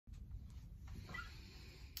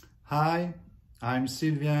Hi, I'm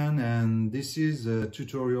Sylvian and this is a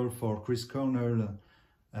tutorial for Cornell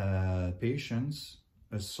Patience,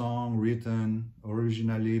 a song written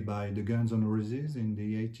originally by the Guns N' Roses in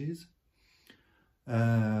the 80s.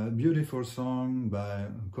 Beautiful song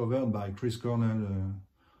covered by Cornell,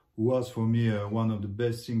 who was for me one of the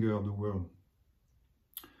best singers of the world.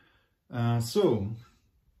 And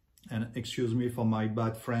excuse me for my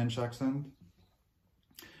bad French accent.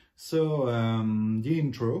 So, the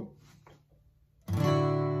intro.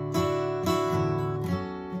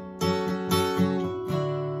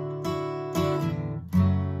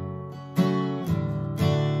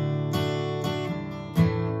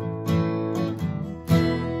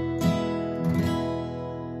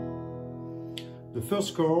 The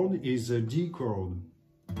first chord is a D chord,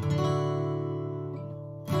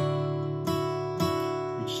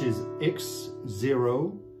 which is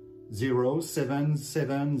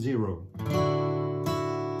X00770.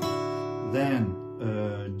 Then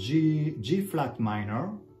G flat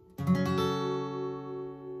minor,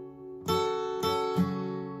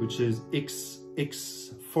 which is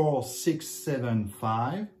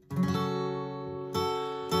X4675,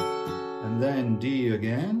 and then D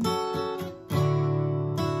again,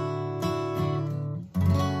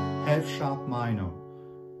 F sharp minor,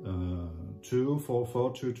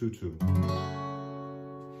 2442222.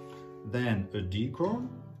 Then a D chord,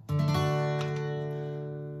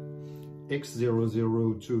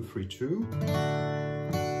 X00232,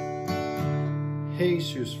 A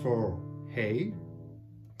sus4 A,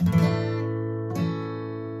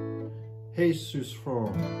 A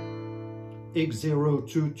sus4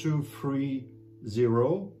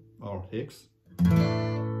 X02230 or X,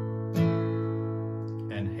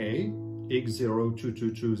 and A,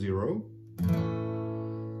 X02220,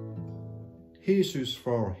 A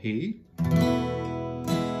sus4 A,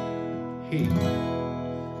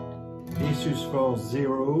 A sus4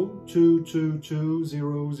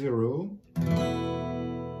 02220,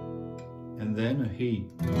 and then a A,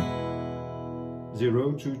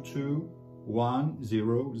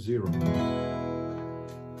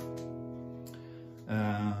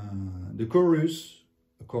 022100. The chorus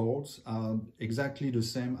chords are exactly the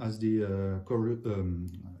same as the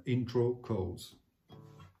intro chords.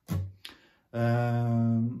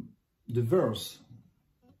 The verse.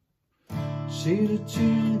 Shade a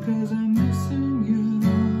tear 'cause I'm missing you.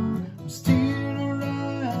 I'm still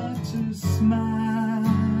alright to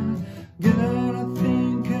smile. Girl, I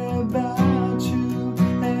think about you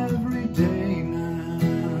every day now.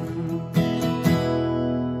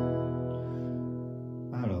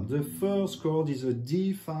 Alors, the first chord is a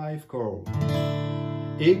D5 chord.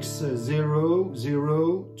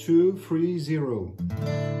 X00230.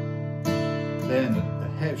 Then a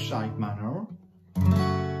F sharp minor,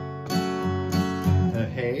 a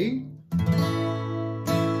A,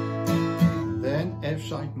 then F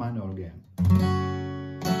sharp minor again,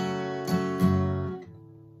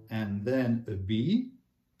 and then a B.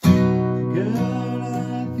 Girl,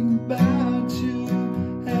 I think about you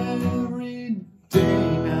every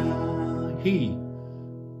day now. He,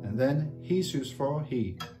 and then he sus4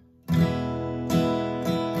 he.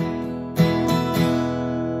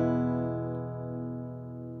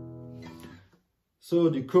 So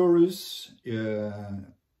the chorus,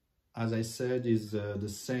 as I said, is the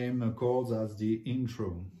same chords as the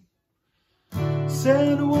intro.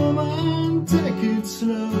 Said woman, take it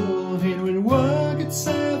slow, it will work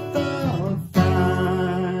itself out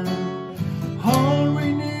fine. All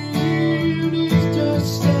we need is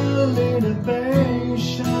just a little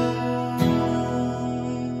patience.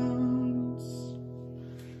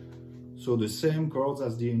 So the same chords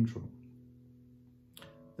as the intro.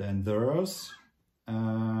 Then verse.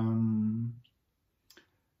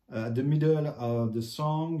 At the middle of the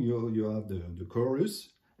song, you have the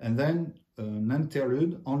chorus, and then an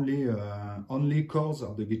interlude, only chords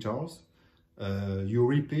of the guitars. You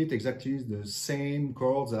repeat exactly the same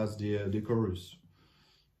chords as the chorus.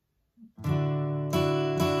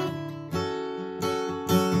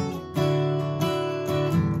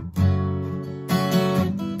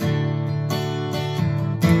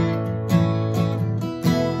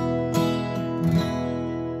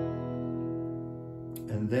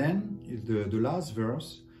 Then the last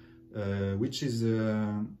verse, which is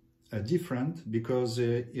different because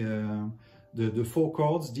the four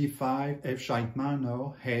chords D5, F sharp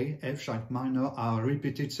minor, A, F sharp minor are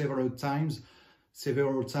repeated several times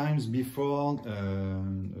before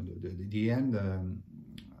the end,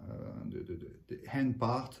 the end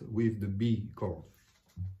part with the B chord.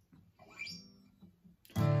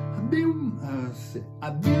 I've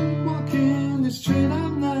been walking the street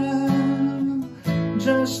at night,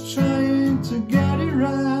 just trying to get it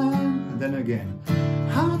right. And then again,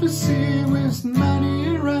 how to see with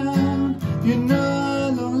money around. You know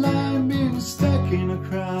I don't like being stuck in a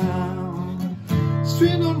crowd.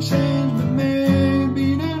 Street don't change, but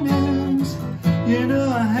maybe the names. You know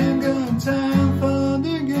I ain't got time for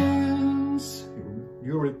the games.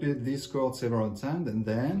 You repeat this chord several times and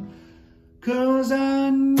then, 'cause I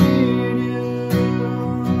need you.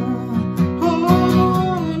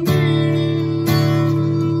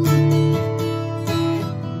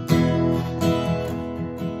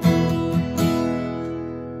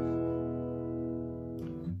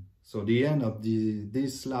 So the end of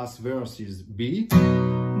this last verse is B,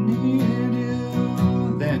 need you,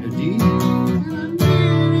 then a D,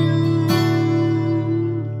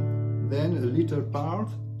 then a little part,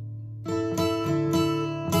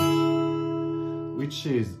 which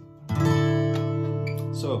is,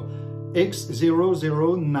 so X 0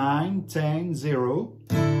 0 9 10 0,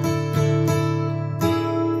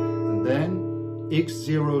 and then X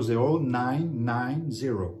 0 0 9 9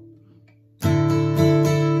 0.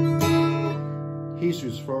 He's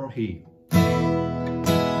used for he.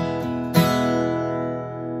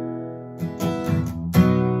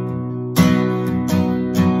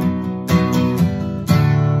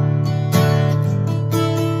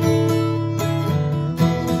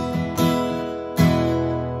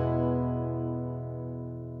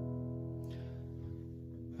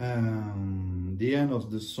 The end of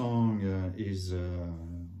the song is the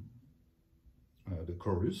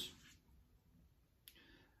chorus.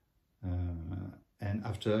 And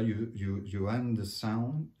after you end the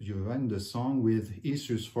song with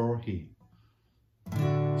issues for he.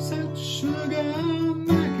 Said sugar,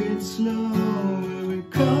 make it slow, we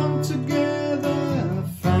come together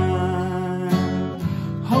fine.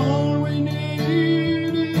 All we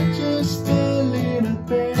need is just a little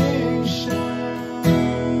patience.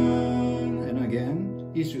 And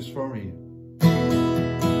again, issues for he.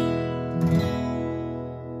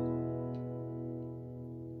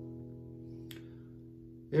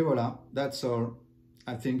 Et voilà, that's all.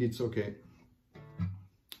 I think it's okay.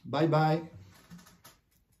 Bye bye.